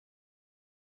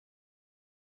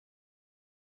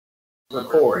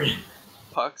record.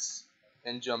 Pucks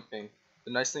and jumping.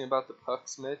 The nice thing about the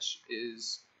pucks, Mitch,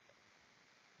 is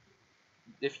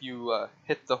if you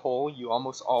hit the hole, you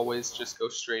almost always just go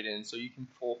straight in. So you can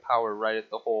full power right at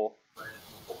the hole,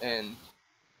 and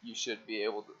you should be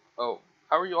able to. Oh,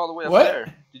 how are you all the way up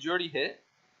there? Did you already hit?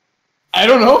 I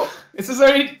don't know. It says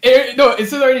already. No, it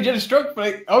says already did a stroke.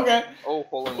 But okay. Oh,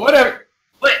 hole in one. Whatever.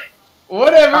 Wait.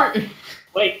 Whatever.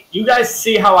 Wait, you guys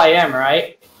see how I am,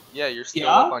 right? Yeah, you're still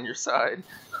up on your side.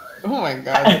 Oh my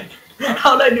god.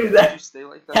 How'd I do Did that? you stay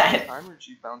like that all the time, or did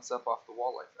you bounce up off the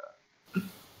wall like that?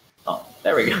 Oh,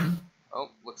 there we go. Oh,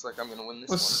 looks like I'm gonna win this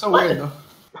That's one. so What? weird though.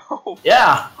 Oh,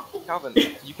 Yeah. Calvin,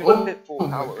 you can hit full Oh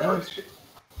my power. gosh.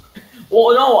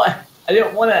 Well, no, I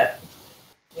didn't want to.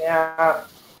 Yeah.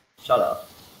 Shut up.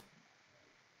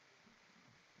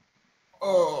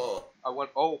 Oh. I went.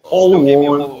 Oh, Hole in still gave me a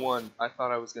one. hole in one. I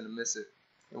thought I was gonna miss it.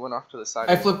 It went off to the side.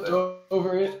 I a little flipped bit.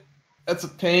 over it. That's a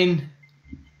pain.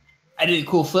 I did a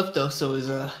cool flip though, so it was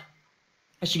I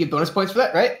should get bonus points for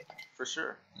that, right? For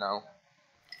sure. No.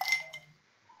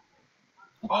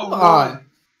 Come no. on.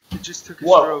 It just took a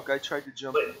Whoa. stroke. I tried to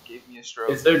jump and it gave me a stroke.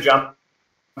 Is there jump?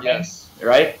 Yes.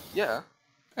 Right? Yeah.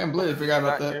 I completely forgot Did you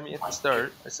about not hear that. me at the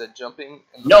start? I said jumping.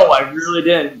 And No, I really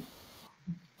didn't.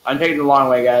 I'm taking the long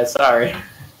way, guys. Sorry.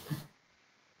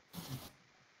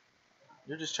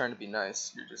 You're just trying to be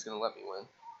nice. You're just gonna let me win.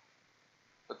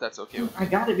 But that's okay with me. I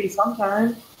gotta be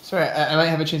sometime. Sorry, I might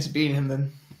have a chance of beating him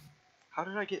then. How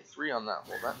did I get 3 on that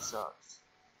hole? That sucks.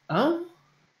 Huh?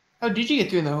 How did you get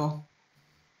through in the hole?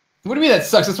 What do you mean that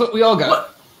sucks? That's what we all got.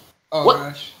 What? Oh What?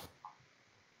 gosh.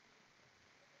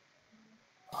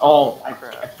 Oh, I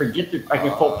forget that I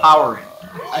can full power it.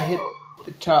 I hit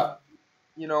the top.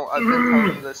 You know, I've been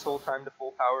telling you this whole time to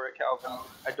full power it, Calvin.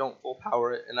 I don't full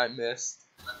power it, and I missed.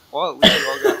 Well, at least you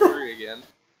all got 3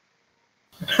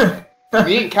 again.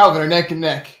 Me and Calvin are neck and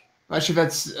neck. I'm not sure if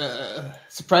that's a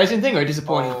surprising thing or a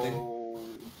disappointing thing. Oh,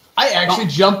 I actually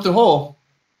jumped the hole.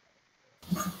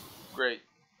 great.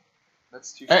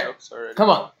 That's 2 Hey, strokes already. Come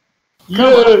on.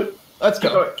 Yeah. Let's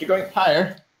Keep go. going. Keep going.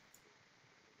 Higher.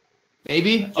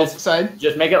 Maybe. Off the side.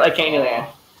 Just make it like Candyland.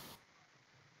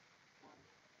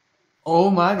 Oh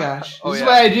my gosh. Oh, This is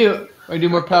yeah. what I do. I do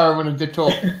more power when I'm dipped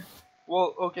hole.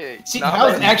 Well, okay. See, now I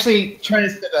was that- actually trying to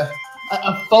set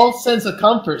a false sense of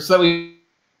comfort so that we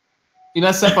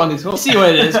mess up on these holes. I see what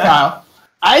it is, Kyle.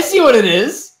 I see what it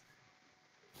is.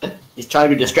 He's trying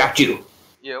to distract you.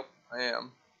 Yep, I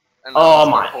am. And Oh,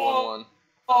 that's my. hole in one.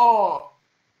 Oh.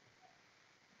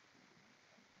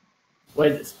 What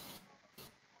is this?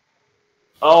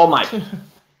 Oh my!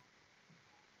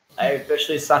 I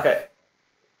officially suck at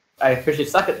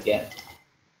the game.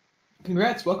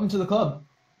 Congrats. Welcome to the club.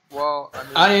 Well, I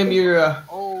mean, I am your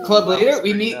oh, club that leader. was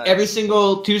We pretty meet nice. every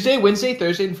single Tuesday, Wednesday,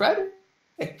 Thursday, and Friday.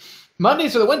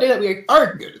 Mondays are the one day that we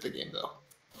are good at the game, though.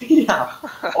 Yeah,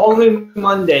 only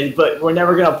Mondays, but we're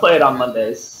never gonna play it on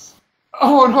Mondays.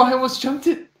 Oh no, I almost jumped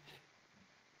it. I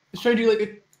was trying to do like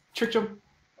a trick jump.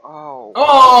 Oh.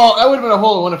 Oh, that would have been a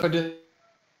hole in one if I did it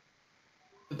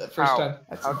that first How? time.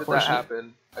 That's How did that unfortunate.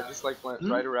 happen? I just like went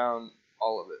right around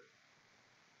all of it.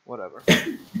 Whatever.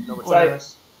 Nobody Like-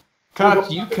 cares.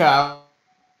 Cock you, Kyle.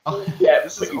 Yeah,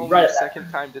 This but is you only right your at that. second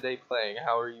time today playing.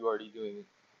 How are you already doing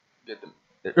good?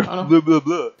 don't Blah blah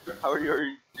blah. How are you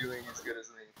already doing as good as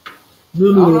me? I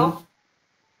don't know.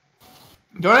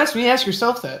 Don't ask me, ask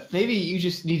yourself that. Maybe you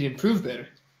just need to improve better.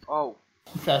 Oh,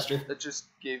 Faster. that just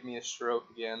gave me a stroke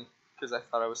again because I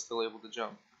thought I was still able to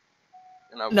jump.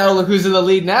 And I Now look who's in the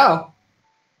lead now.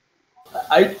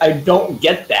 I don't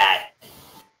get that.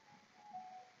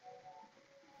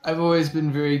 I've always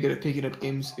been very good at picking up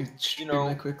games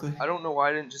extremely quickly. I don't know why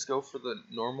I didn't just go for the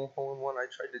normal hole in one. I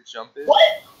tried to jump it.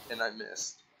 What? And I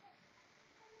missed.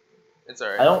 It's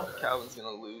alright. I don't- Calvin's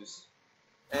gonna lose.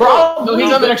 And Bro, No,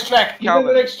 he's on the next track. He's on Calvin.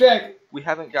 the next track. we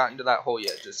haven't gotten to that hole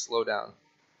yet. Just slow down.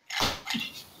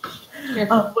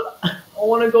 But I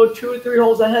want to go 2 or 3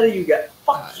 holes ahead of you guys.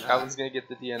 Fuck. Calvin's gonna get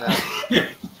the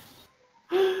DNF.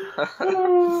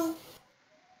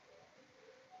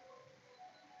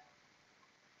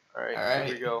 Alright, Alright.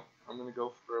 here we go. I'm gonna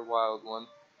go for a wild one.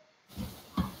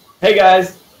 Hey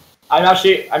guys, I'm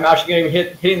actually gonna be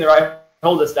hitting the right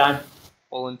hole this time.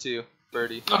 Hole in 2.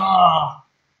 Birdie. Ah.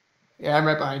 Yeah, I'm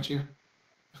right behind you.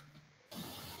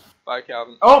 Bye,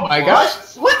 Calvin. Oh my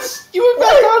gosh! What? You went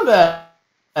back on that?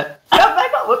 I got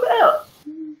back up. What the hell?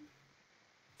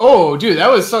 Oh, dude, that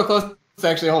was so close to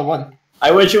actually hole one.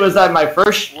 I wish it was at my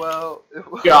first Well,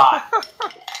 shot.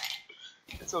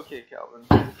 it's okay,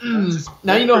 Calvin.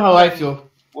 Now you know how I feel.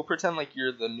 We'll pretend like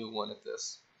you're the new one at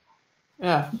this.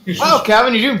 Yeah. Wow,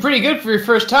 Calvin, you're doing pretty good for your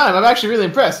first time. I'm actually really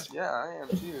impressed. Yeah, I am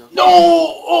too. No!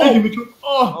 Oh!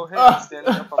 Oh, hey, I'm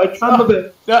standing up I on tried my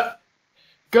best. Not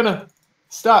gonna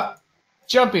stop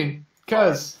jumping,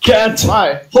 cause Can't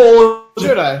why hold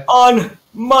should I? on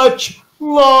much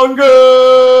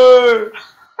longer.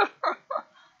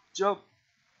 Jump.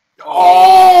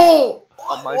 Oh!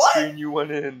 On my What? screen, you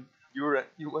went in. You went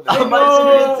in. On my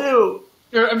know. screen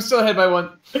too. I'm still ahead by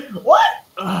one. What?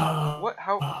 What?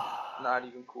 How? Not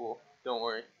even cool. Don't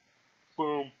worry.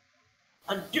 Boom.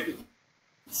 I'm doing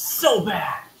so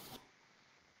bad.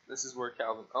 This is where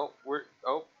Calvin. Oh, where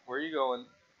are you going?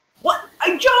 What?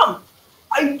 I jumped.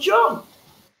 I jumped.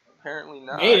 Apparently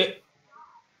not. Made it.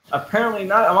 Apparently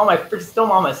not. I'm on my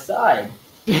still on my side.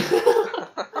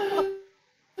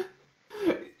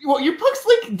 Well, your puck's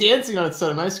like dancing on its side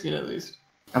of my screen at least.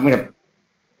 I'm gonna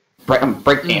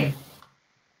break in.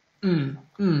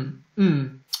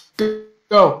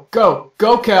 Go,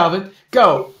 Calvin.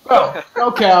 Go,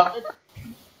 Calvin.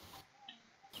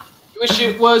 Wish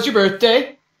it was your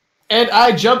birthday, and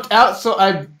I jumped out, so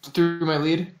I threw my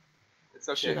lead. It's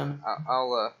okay. Shit,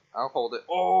 I'll hold it.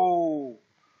 Oh.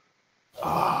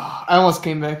 I almost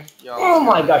came back. Yo, Oh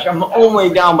my gosh, I'm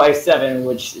only down by 7,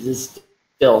 which is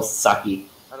still sucky.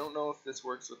 I don't know if this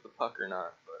works with the puck or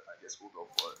not, but I guess we'll go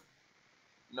for it.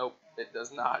 Nope, it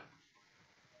does not.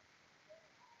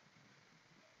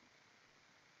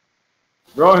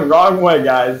 Wrong way,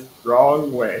 guys.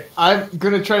 Wrong way. I'm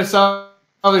gonna try to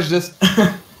salvage this.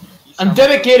 You I'm sound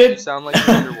dedicated. Like, you sound like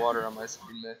you're underwater on my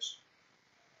screen, Mitch.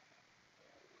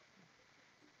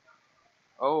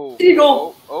 Oh.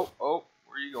 Eagle. Oh.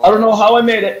 Where are you going? I don't know how I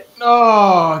made it.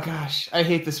 Oh gosh, I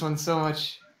hate this one so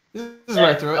much. This is where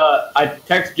I threw it. I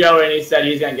text Joey and he said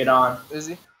he's gonna get on. Is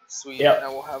he? Sweet. Yep.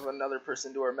 Now we'll have another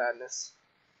person do our madness.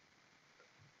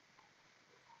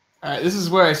 All right, this is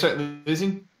where I start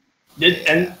losing.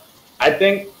 And I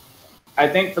think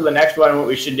for the next one, what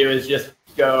we should do is just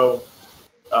go.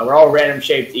 We're all random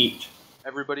shapes each.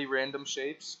 Everybody random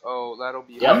shapes? Oh, that'll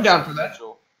be Yeah, I'm down for that.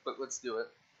 potential, but let's do it.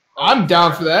 Oh, I'm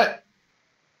down for that.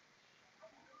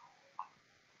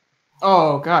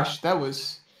 Oh gosh, that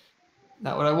was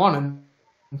not what I wanted.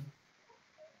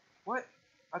 What?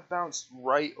 I bounced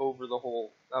right over the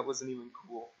hole. That wasn't even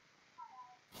cool.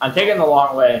 I'm taking the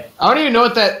long way. I don't even know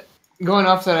what that going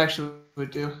off that actually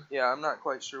would do. Yeah, I'm not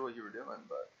quite sure what you were doing,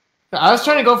 but I was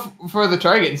trying to go for the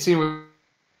target and see where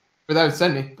that would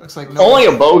send me. Looks like no. Only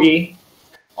a bogey.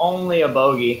 Only a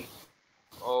bogey.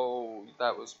 oh,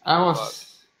 that was. I almost.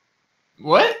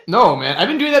 What? No, man. I've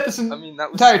been doing that this I mean,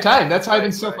 that was entire time. That's how I've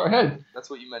been right, so right. far ahead. That's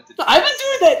what you meant to do. No, I've been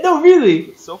doing that. No,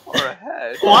 really. So far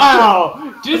ahead.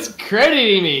 Wow,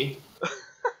 discrediting me.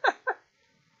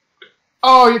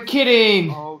 Oh, you're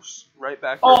kidding. Oh, right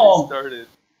back where Oh. we started.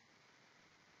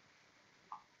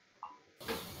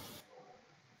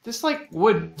 This like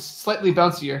wood slightly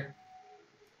bouncier.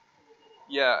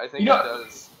 Yeah, I think You know- it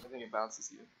does. I think it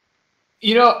bounces you.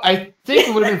 You know, I think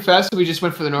it would have been faster if we just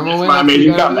went for the normal That's way. my after we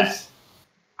amazing got out of comeback. this.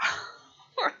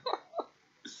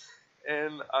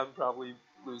 And I'm probably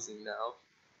losing now.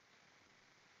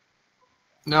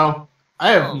 No, I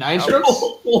have Oh, 9 ouch. strokes.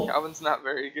 Calvin's not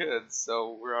very good,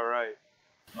 so we're alright.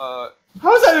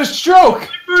 How is that a stroke?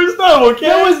 First time, okay?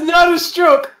 That was not a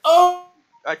stroke. Oh,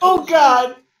 I oh told you,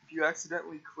 God. if you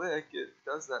accidentally click, it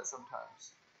does that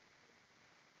sometimes.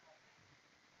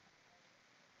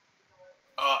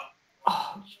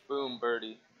 Oh, Boom,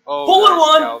 birdie. Oh, Hole in nice,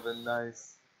 one. Calvin,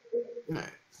 nice. nice.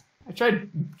 I tried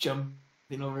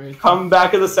jumping over it.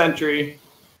 Comeback of the century.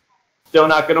 Still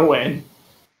not gonna win.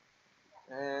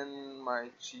 And my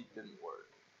cheat didn't work.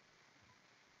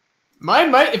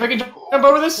 Mine might, if I can jump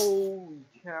over this. Holy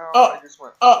cow, Oh, I just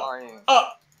went oh, flying.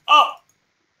 Oh,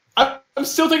 I'm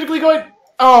still technically going.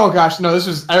 Oh gosh, no, this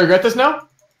was. I regret this now.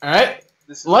 All right,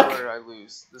 This is luck. where I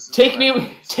lose. This is take where I me,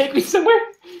 lose. take me somewhere.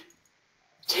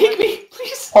 Take me,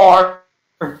 please, Hard.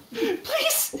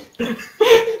 please.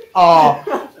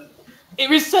 Oh, it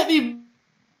reset me,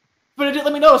 but it didn't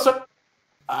let me know. So,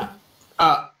 Are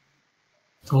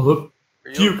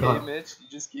you Puke. okay, Mitch? You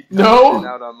just keep No. cutting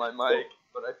out on my mic,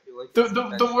 but I feel like the it's the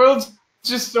intentional. world's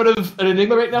just sort of an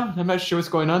enigma right now. I'm not sure what's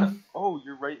going on. Oh,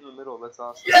 you're right in the middle. That's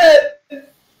awesome. Yeah.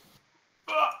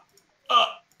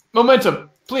 Momentum,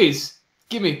 please,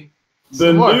 give me The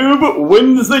some more. noob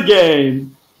wins the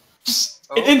game. Just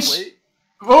Oh, an inch wait.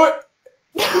 more.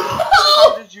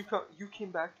 How did you come? You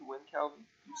came back to win, Calvin?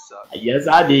 You suck. Yes,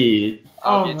 I did.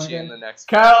 I'll Oh get my you in God. the next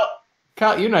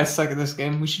Kyle, you and I suck at this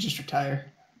game. We should just retire.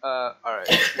 alright.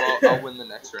 Well, I'll win the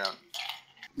next round.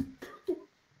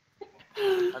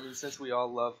 I mean, since we all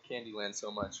love Candyland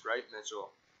so much, right,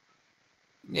 Mitchell?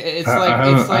 Yeah, it's I like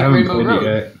haven't- it's I like haven't Rainbow played Road.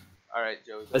 it yet. Alright,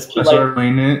 Joey. Let's Go keep I for it. started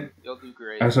playing it. You'll do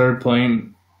great. I started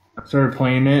playing started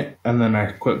playing it, and then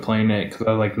I quit playing it because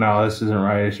I was like, no, this isn't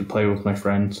right. I should play with my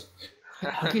friends.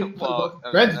 How can you Well, I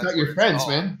mean, friends that's without your what friends, it's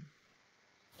man?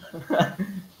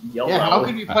 YOLO. Yeah, how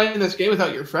could you play in this game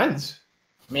without your friends?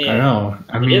 Man, I know.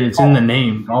 I mean, it's in the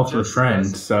name, golf with Just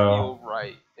friends. doesn't So feel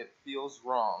right. It feels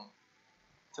wrong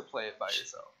to play it by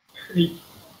yourself.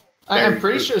 I'm Very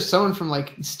pretty true. sure someone from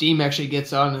like Steam actually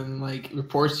gets on and like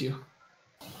reports you.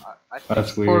 I think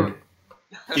that's weird.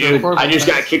 Dude, I just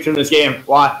got kicked from this game.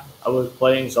 Why? I was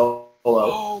playing solo.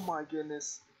 Oh my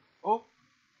goodness! Oh,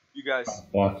 you guys,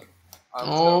 What? I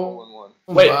almost got a hole in one.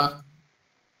 Wait.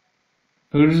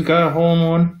 Who just got a hole in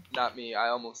one? Not me. I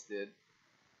almost did.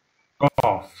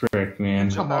 Oh, frick, man.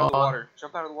 Jump out of the water.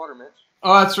 Jump out of the water, Mitch.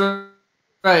 Oh, that's right.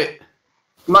 Right.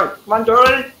 Come on,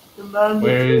 Jordan. Come on.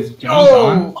 Where's jump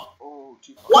on? Oh,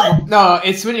 too far. What? No,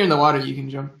 it's when you're in the water you can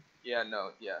jump. Yeah, no,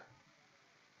 yeah.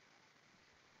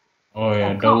 Oh, yeah,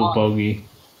 Oh, come double on. bogey.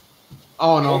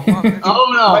 Oh no. Come on, Mitch.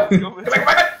 Oh no. Let's go, Mitch. Come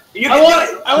on. You I can want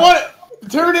do it. I want it.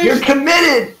 Termination. You're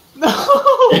committed. No.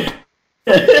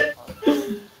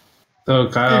 So,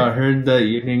 Kyle, I heard that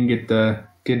you didn't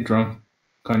get drunk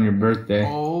on your birthday.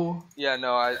 Oh. Yeah,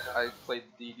 no, I played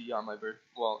DD on my birthday.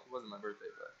 Well, it wasn't my birthday,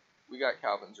 but we got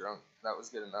Calvin drunk. That was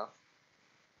good enough.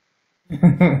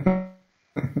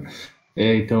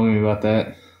 Yeah, he told me about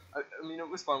that. I mean, it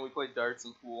was fun. We played darts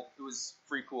and pool. It was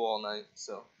free pool all night,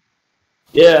 so.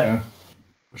 Yeah. Yeah.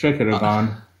 Wish I could have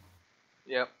gone.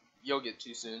 Yep, you'll get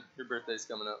to soon. Your birthday's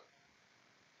coming up.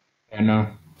 I know.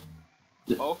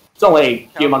 Oh, It's only a few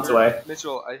Calvin, months away.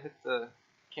 Mitchell, I hit the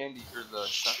candy or the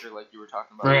sucker like you were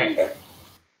talking about. Right.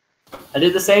 I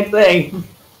did the same thing.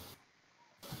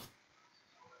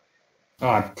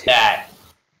 Oh, That.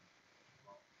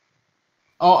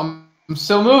 Oh, I'm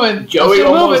still moving. I'm Joey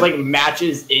still almost moving. like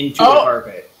matches into the Oh.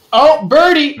 carpet. Oh,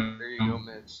 birdie. There you go,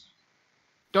 Mitch.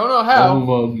 Don't know double how.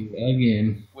 bogey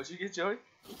again. What'd you get, Joey?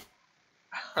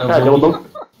 Double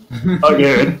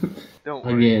Again. Don't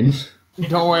worry. Again.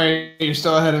 Don't worry, you're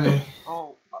still ahead of me.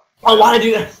 Oh, I want to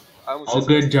do that. I almost Oh, just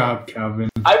good missed job, Calvin.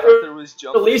 I it. There was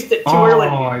jumping. released it too Oh, early.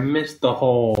 I missed the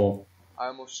hole. I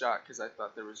almost shot because I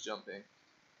thought there was jumping.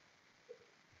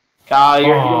 Kyle,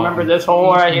 you Oh. remember this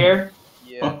hole right here?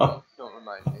 Yeah, don't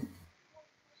remind me.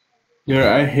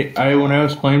 Yeah, when I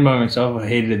was playing by myself, I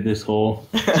hated this hole.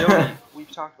 Joey, we've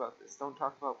talked about this. Don't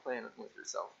talk about playing it with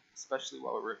yourself, especially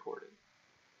while we're recording.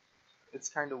 It's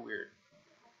kind of weird.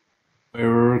 We're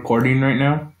recording right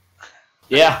now.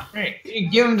 Yeah.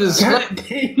 Give him display. God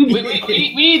dang we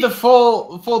it. need the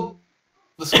full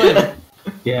display.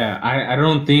 Yeah, I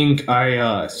don't think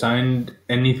I signed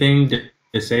anything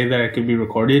to say that I could be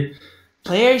recorded.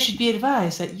 Players should be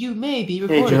advised that you may be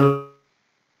Hey, recorded. Joe.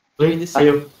 How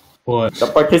you? What? The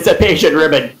participation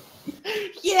ribbon.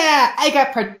 Yeah, I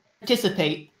got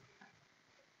participate.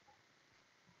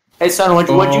 Hey, son, what'd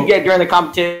you Oh. get during the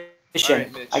competition?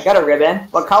 Alright, Mitch. I got a ribbon.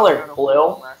 What color? Got a hole in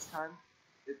one Blue. last time.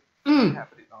 It Mm.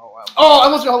 happened. Oh, wow. Oh, I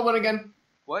almost got one again.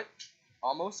 What?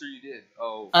 Almost, or you did?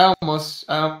 Oh, I almost.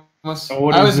 Oh,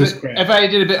 what I is was. this crap? If I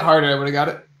did a bit harder, I would have got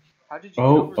it. how did you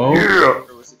Oh, get over there? oh.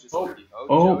 Or was it just Oh. 30? Oh,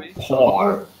 Oh. Joey?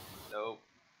 Par. No.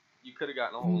 You could have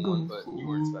gotten a hole in one, but you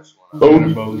weren't special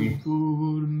enough. Bogey.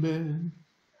 Bogey.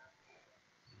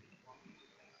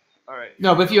 Alright.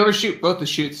 No, but if you overshoot both the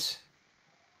shoots.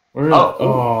 Where? Oh.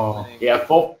 Oh, Yeah,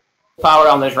 full power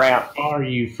on this ramp. are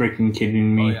you freaking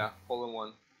kidding Oh, me? yeah. Hole in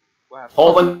one. What happened?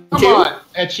 Hole in Come two. on,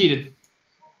 I cheated.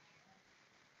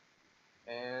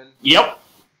 And Yep.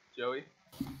 Joey?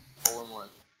 Hole in one.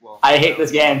 Well, I hate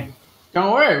this game.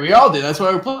 Don't worry, we all do. That's why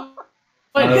we're That's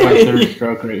playing. my third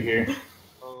stroke right here.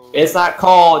 Oh, It's not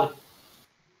called.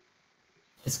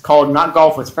 It's called not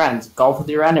golf with friends. Golf with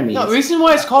your enemies. No, the reason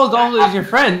why it's called golfing with your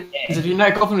friends is if you're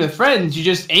not golfing with friends, you're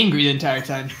just angry the entire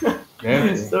time.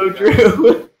 It's so true.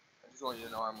 I just want you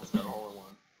to know I almost got a hole in one.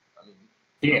 I mean,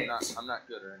 Yes. I'm not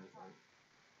good or anything.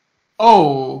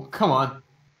 Oh, come on.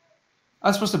 I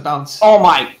was supposed to bounce. Oh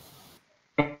my.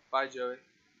 Bye, Joey.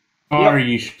 Are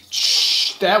you?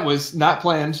 Shh, that was not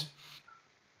planned.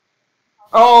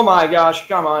 Oh my gosh,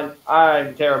 come on.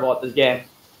 I'm terrible at this game.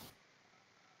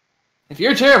 If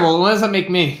you're terrible, what does that make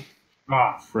me?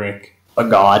 Ah, frick. But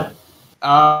God.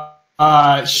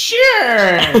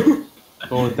 Sure.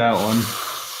 Go with that one.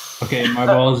 Okay, my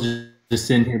ball's just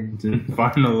in here.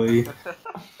 Finally.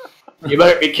 You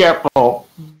better be careful.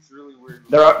 It's really weird.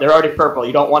 They're already purple.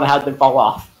 You don't want to have them fall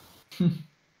off. And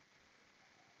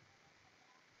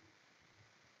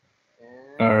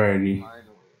Alrighty. finally.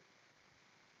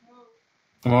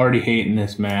 I'm already hating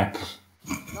this map.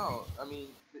 No, I mean,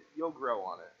 you'll grow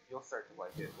on it. You'll start to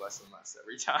like it less and less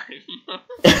every time.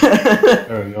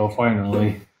 There we go,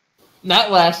 finally.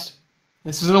 Not last.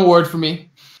 This is an award for me.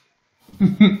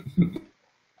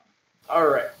 All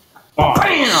right. Oh,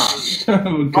 Bam!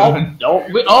 oh God.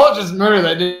 Don't. We all just murdered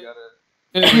that You dude.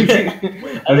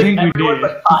 gotta. I think we everyone did.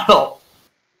 but Kyle.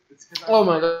 It's 'cause Oh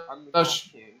my I'm the gosh.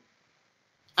 golf king.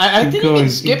 I Keep think you going, can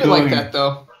skip keep it like going. that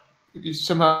though. If you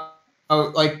somehow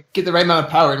like get the right amount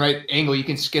of power and right angle, you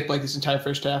can skip like this entire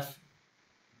first half.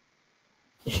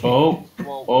 Oh,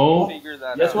 Well, Oh. figure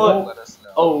that Guess out. what? And let us know.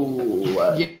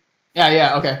 Oh.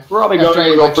 Yeah, okay. We're probably After going I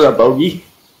to go like- for a bogey.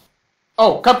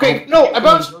 Oh, cupcake! No, I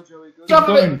bounced. Go, Joey, go, Stop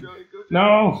Joey, it. go, Joey, go, Joey.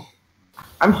 no.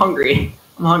 I'm hungry.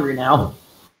 I'm hungry now.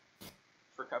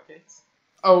 For cupcakes?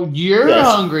 Oh, you're Yes.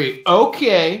 hungry.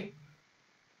 Okay.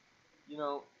 You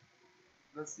know,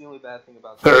 that's the only bad thing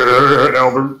about this.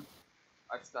 Albert.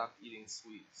 I've stopped eating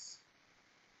sweets.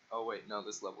 Oh wait, no,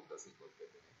 this level doesn't look good.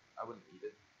 I wouldn't eat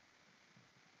it.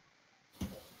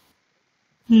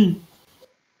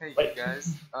 Hey, Wait. you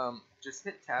guys, just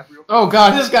hit tab real quick. Oh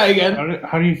God, this guy again.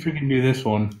 How do you freaking do this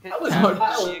one? Hit That was tab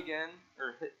hard. for me again,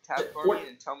 or hit tab for me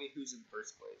and tell me who's in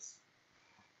first place.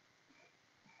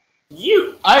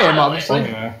 You. I am Oh, obviously.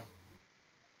 yeah.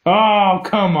 Oh,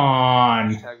 come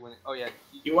on. Tag winning. Oh yeah,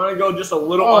 You want to go just a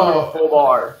little Oh. under a full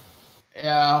bar.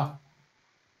 Yeah,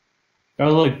 That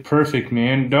was like perfect,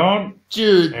 man. Don't.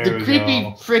 dude, There the we creepy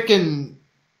go. frickin'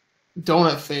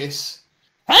 donut face.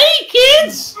 Hey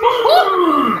kids!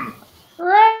 right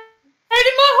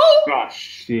in my hole. Oh,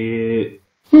 shit.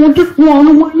 I just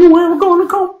wonder when you ever gonna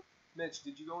go. Mitch,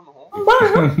 did you go in the hole?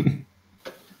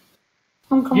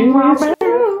 I'm coming around back.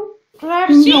 Glad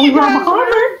to see you guys.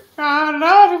 I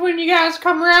love it when you guys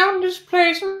come around this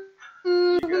place.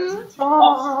 You guys are too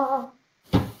close.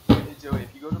 Hey Joey,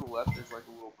 if you go to the left, there's like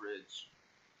a little bridge.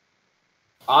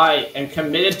 I am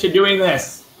committed to doing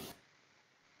this.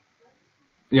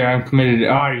 Yeah, I'm committed.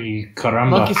 Ay,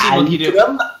 caramba. Monkey see, monkey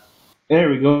do. There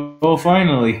we go. Oh,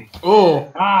 finally. Oh,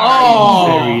 Ah, Oh.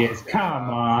 there he is. Come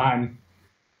on.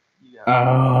 You got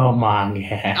Oh,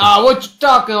 my God. what you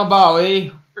talking about, eh?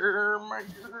 Oh my god.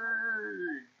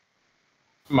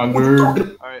 My girl.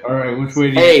 Alright, Alright, which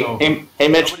way do you Hey, go? hey,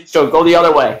 Mitch, so go the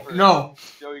other way. No,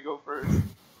 Joey, go first.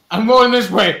 I'm going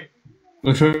this way.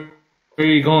 Which way are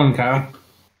you going, Kyle?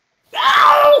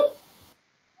 Ow!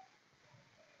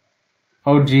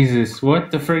 Oh, Jesus.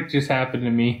 What the frick just happened to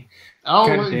me? Oh,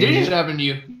 God what dang did it. just happen to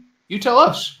you? You tell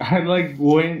us. I, like,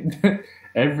 went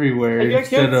everywhere I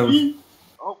instead can't of... see.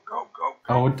 Oh, go, go,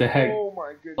 go. Oh, what the heck? Oh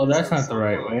my goodness. Oh, that's I'm not so the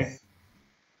right close. way.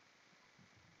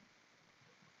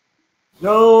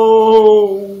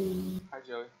 No. Hi,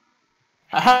 Joey.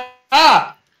 Ha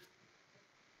ha!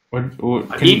 What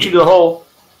I can beat you to the hole.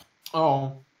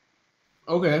 Oh,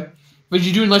 okay. But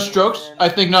you doing less strokes? I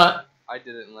think not. I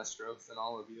did it in less strokes than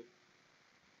all of you.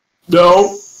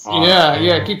 No. Oh.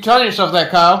 Yeah. Keep telling yourself that,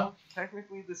 Kyle.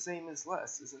 Technically the same as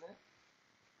less, isn't it?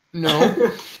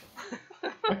 No.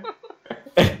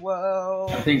 Well...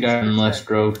 I think I had less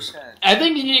strokes. 10. I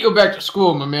think you need to go back to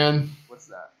school, my man. What's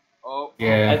that? Oh.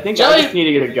 Yeah. I think Jelly- I just need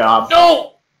to get a job.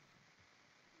 No!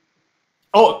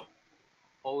 Oh,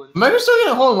 Hole in am I still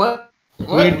getting a hole in what?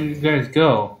 Where did you guys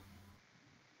go?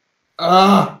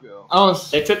 Uh, go. I was.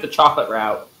 They took the chocolate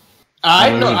route.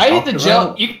 I Oh, no, there's a I hit the chocolate gel.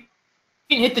 route? You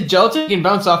can hit the gelatin. You can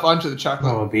bounce off onto the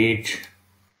chocolate. Oh, beach.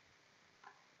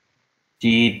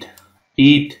 Eat.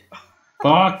 Eat.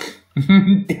 Fuck.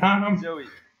 Damn. Joey,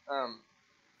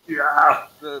 Yeah.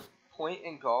 the point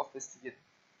in golf is to get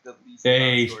the least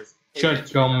Hey, amount of scores. Hey, shut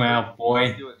Mitch, your remember? mouth,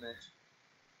 boy. Do it, Mitch.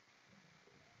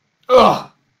 Ugh.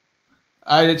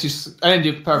 I didn't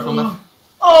do powerful enough.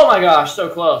 Oh my gosh, so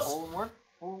close. Hole in one?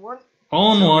 Hole in one?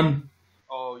 Own one.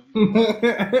 Oh, you...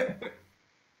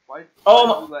 Why Oh,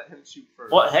 why did you let him shoot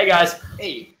first? What? Hey guys.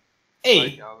 Hey, Bye,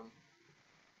 hey. Calvin.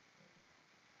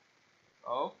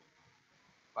 Oh?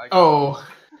 Bye, Calvin. Oh,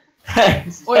 Hey,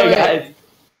 Wait, hey wait. guys.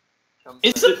 Comes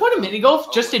is back. the point of mini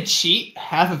golf just to cheat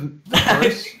half of the I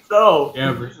course? think so.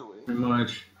 Yeah, Usually. pretty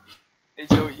much. Hey,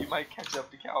 Joey, you might catch up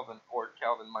to Calvin, or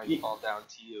Calvin might Ye- fall down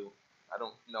to you. I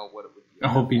don't know what it would be. I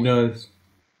hope he does.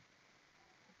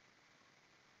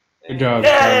 Hey, Good job.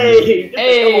 Yay!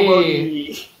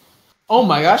 Hey! Oh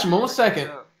my gosh, I'm almost second.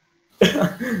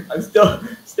 I'm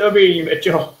still beating you,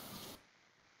 Mitchell.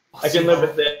 I can live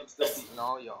with I'm it. still beating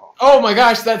all y'all. Oh my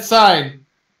gosh, that sign.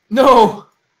 No,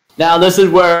 Now this is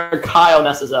where Kyle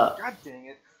messes up. God dang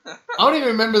it. I don't even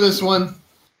remember this one.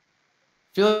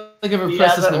 Feel like I've ever He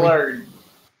pressed this. hasn't Maybe. learned.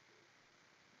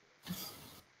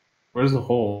 Where's the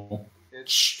hole?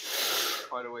 It's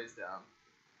quite a ways down.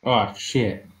 Oh,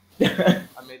 shit. I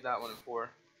made that one in 4.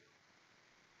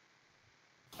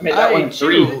 I made that one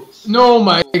too. 3. No,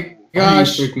 my Ooh.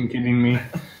 gosh. Are you freaking kidding me?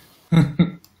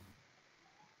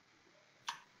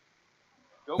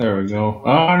 Go, Go There for we it, go. Joey.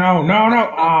 Oh no, no,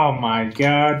 no! Oh my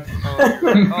god!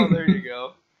 Oh, there you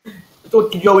go.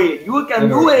 Joey, you can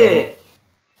There do we it.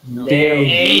 No, Damn.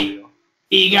 Hey.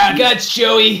 He got guts,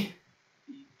 Joey.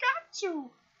 Got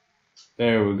you.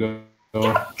 There we go.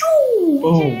 Boom.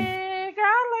 Boom.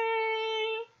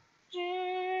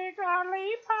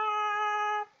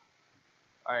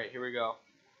 All right, here we go.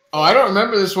 Oh, I don't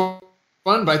remember this one,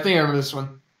 but I think I remember this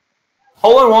one.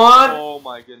 Hole in one. Oh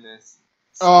my goodness.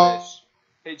 Swish. Oh.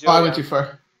 Hey Joey, Oh, I went too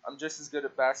far. I'm just as good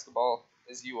at basketball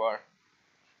as you are.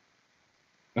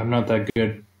 I'm not that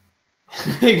good.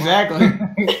 Exactly.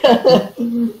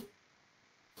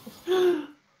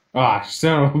 Ah,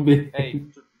 son of a bitch. Hey,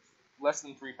 less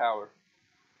than 3 power.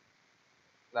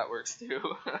 That works too.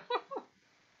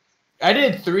 I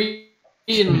did 3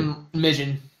 in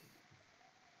Mission.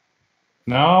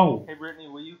 No. Hey Brittany,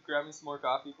 will you grab me some more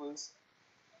coffee, please?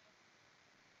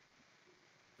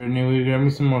 Brittany, will you grab me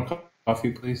some more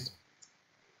coffee, please?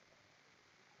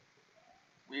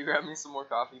 Will you grab me some more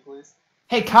coffee, please?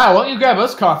 Hey, Kyle, why don't you grab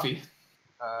us coffee?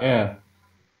 Yeah.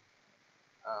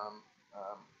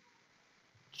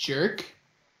 Jerk.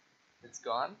 It's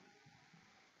gone.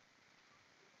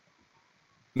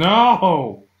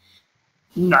 No.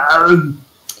 No.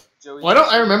 Joey, Why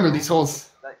don't I remember these holes?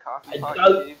 that coffee I pot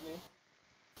don't- you gave me?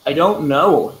 I don't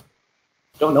know.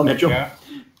 Don't know, Mitchell. Yeah.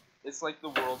 It's like the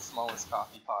world's smallest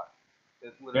coffee pot.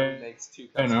 It literally Yeah, makes 2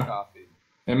 I cups know. of coffee.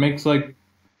 It makes like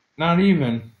not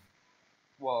even.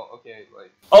 Well, okay,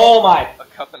 like Oh my. a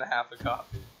cup and a half of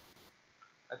coffee.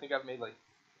 I think I've made like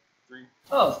 3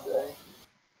 Oh. today.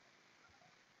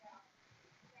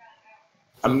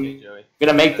 I'm Okay, Joey.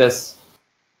 gonna make this.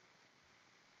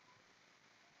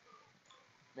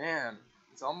 Man,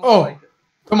 it's almost Oh. like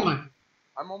Come on.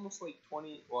 I'm almost like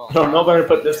 20. Well, I don't know if I'm gonna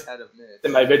put this ahead of Mitch.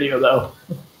 in my video though.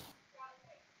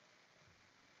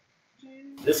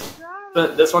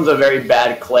 This one's a very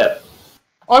bad clip.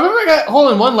 Oh, I remember I got hole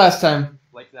in one last time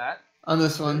Like that. on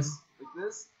this one. Like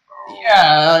this. Oh,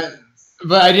 Yeah,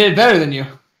 but I did better than you.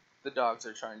 The dogs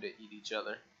are trying to eat each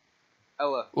other.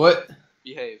 Ella, What?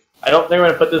 behave. I don't think I'm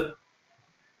gonna put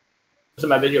this in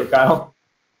my video, Kyle.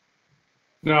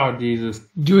 No, Jesus.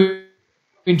 Do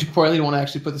we too poorly to want to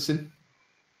actually put this in?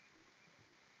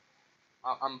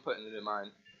 I'm putting it in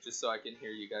mine just so I can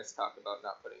hear you guys talk about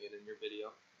not putting it in your video.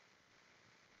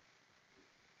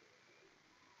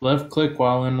 Left click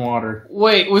while in water.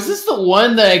 Wait, was this the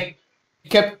one that I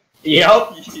kept?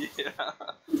 Yep.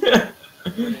 Yeah.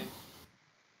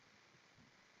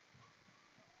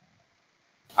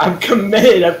 I'm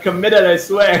committed. I'm committed. I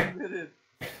swear. You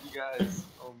guys.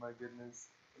 Oh my goodness.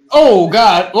 Oh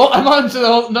God! Well, I'm on to the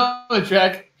whole another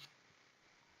track.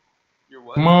 You're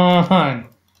what? Come on.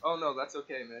 Oh no, that's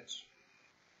okay, Mitch.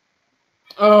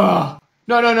 Oh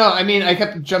no! I mean, I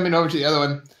kept jumping over to the other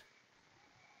one.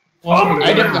 Oh my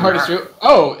I did the hardest route.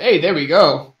 Oh, hey, there we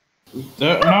go.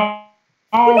 No.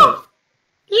 Oh.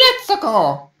 Let's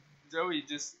go. Joey,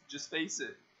 just face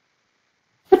it.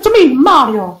 It's me,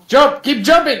 Mario. Jump! Keep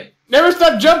jumping! Never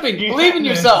stop jumping! Believe in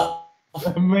yourself!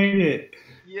 I made it.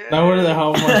 Yeah. Now where the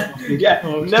hell am I?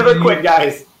 Yeah. Never quit,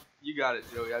 guys. You got it,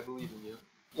 Joey. I believe in you.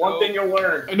 One No. thing you'll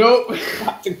learn: Nope.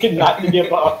 not to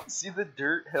give up. See the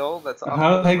dirt hill that's off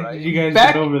How to the heck right? did you guys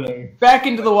Back- get over there? Back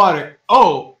into the water.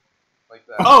 Oh! Like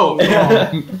that. Oh!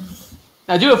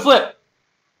 Now do a flip.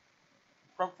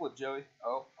 Front flip, Joey.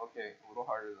 Oh, okay. A little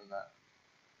harder than that.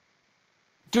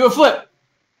 Do a flip.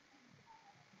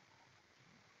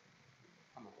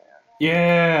 I'm a man.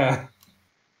 Yeah.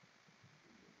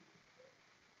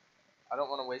 I don't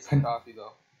want to waste the coffee,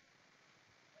 though.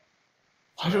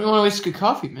 Why don't we want to waste good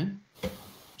coffee, man?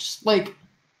 Just like,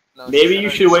 No, she Maybe said you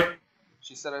I- should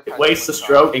She said I've had waste too the much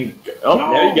stroke coffee.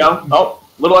 and there you go. Oh,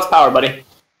 a little less power, buddy.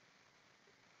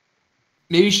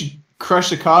 maybe you should crush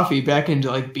the coffee back into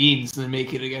like beans and then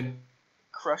make it again.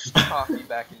 Crush the coffee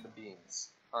back into beans.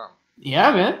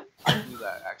 Yeah, man. I do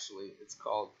that, actually. It's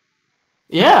called...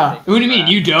 Yeah. What do you mean?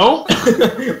 You don't?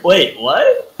 Wait,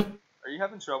 what? Are you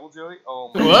having trouble, Joey?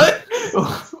 Oh, my What?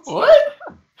 What?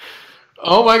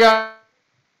 Oh my god.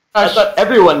 I thought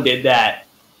everyone did that.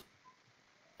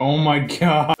 Oh my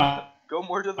god. Go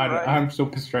more to the right. I'm so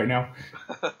pissed right now.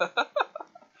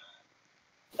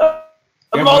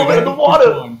 I'm all the way in the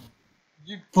water.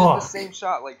 You did the Fuck. same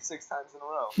shot like 6 times in a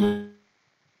row.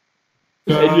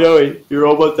 Hey Joey, you're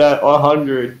almost at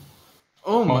 100.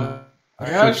 Oh my There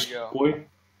gosh. you go. Boy.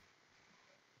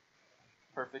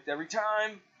 Perfect every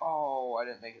time. Oh, I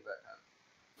didn't make it that time.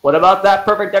 What about that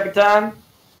perfect every time?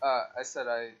 I said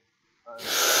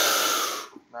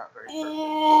not very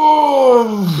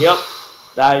perfect. Yep.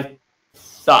 I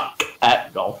suck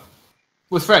at golf.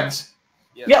 With friends.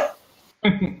 Yes. Yep.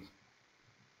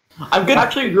 I'm good.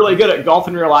 Actually, really good at golf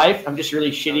in real life. I'm just really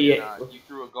No, shitty you're at. not. You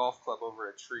threw a golf club over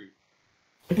a tree.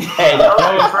 Hey, that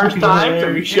was the first time, so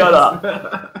you shut up.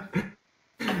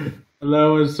 That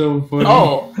was so funny.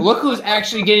 Oh, look who's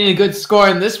actually getting a good score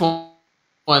in this one.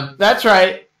 That's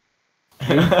right.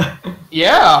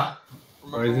 Yeah.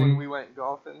 Remember when we went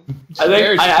golfing? I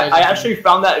think I actually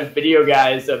found that video,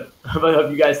 guys, of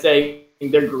you guys saying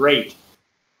they're great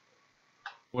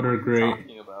What are What are you great.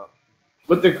 talking about?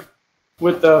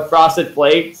 with the frosted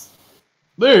flakes,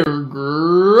 They're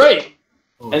great.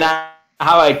 and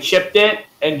how I chipped it,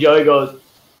 and Joey goes,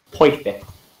 "Perfect."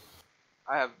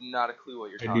 I have not a clue what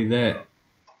you're I talking do that. about.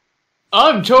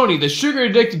 I'm Tony, the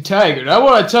sugar-addicted tiger, and I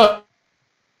want to tell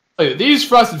you, these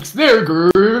frosted flakes, they're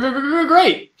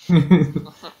great.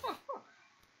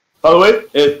 By the way,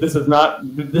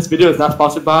 this video is not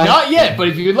sponsored by. Not yet, but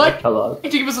if you'd like Hello. to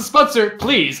give us a sponsor,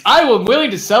 please, I am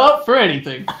willing to sell out for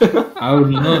anything. I would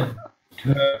love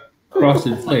to have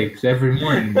frosted flakes every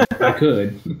morning if I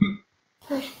could.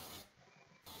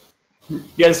 You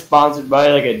guys sponsored by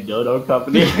like a dodo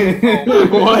company?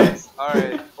 What?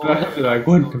 Alright. Like,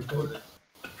 what the fuck?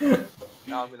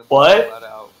 Now I'm gonna What? pull that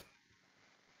out.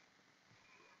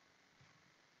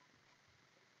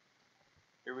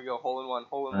 Here we go, hole in one,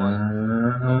 hole in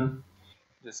one.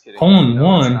 Just kidding. Hole in No,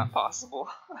 one? It's not possible.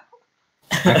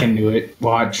 I can do it.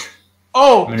 Watch.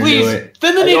 Oh, I'm gonna please, do it.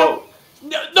 spin the I needle.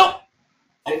 No.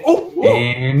 Oh.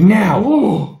 And now.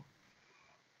 Ooh.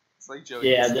 It's like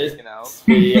Joey Yeah, gets this taken out.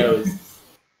 videos.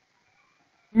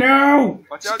 No!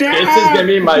 Watch out, Stop! Joey. This is gonna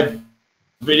be my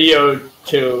video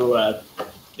to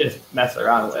just mess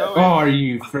around with. Oh, are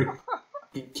you freaking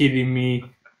kidding me?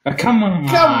 Come on.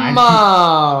 Come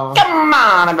on. Come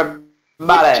on,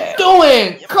 everybody. What you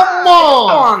doing? Come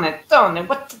on. Tony,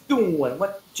 what you doing?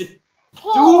 What you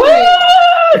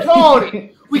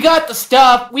Tony, we got the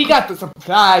stuff. We got the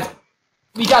supplies.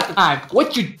 We got the time.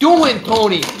 What you doing,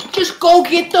 Tony? Just go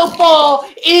get the ball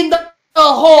in the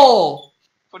hole.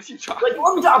 What are you trying Like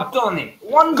one job, Tony.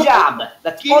 One job.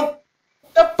 That's one.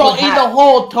 The ball in the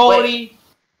hole, Tony.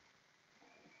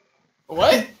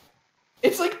 What?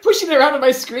 It's like pushing it around on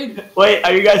my screen. Wait,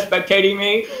 are you guys spectating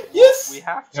me? Yes. We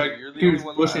have to. You're the Dude's only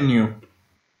one pushing left. you.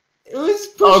 It was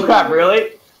Oh pushing crap! me.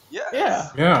 Really? Yes. Yeah.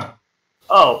 Yeah.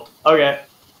 Oh, okay.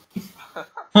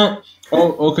 Huh.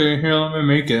 Oh, okay. Here, let me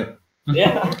make it.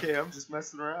 Yeah. Okay, I'm just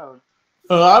messing around.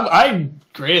 I'm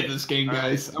great at this game,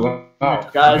 guys. Wow.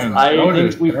 Guys, Man, I that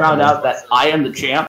was think we found out that I am the champ.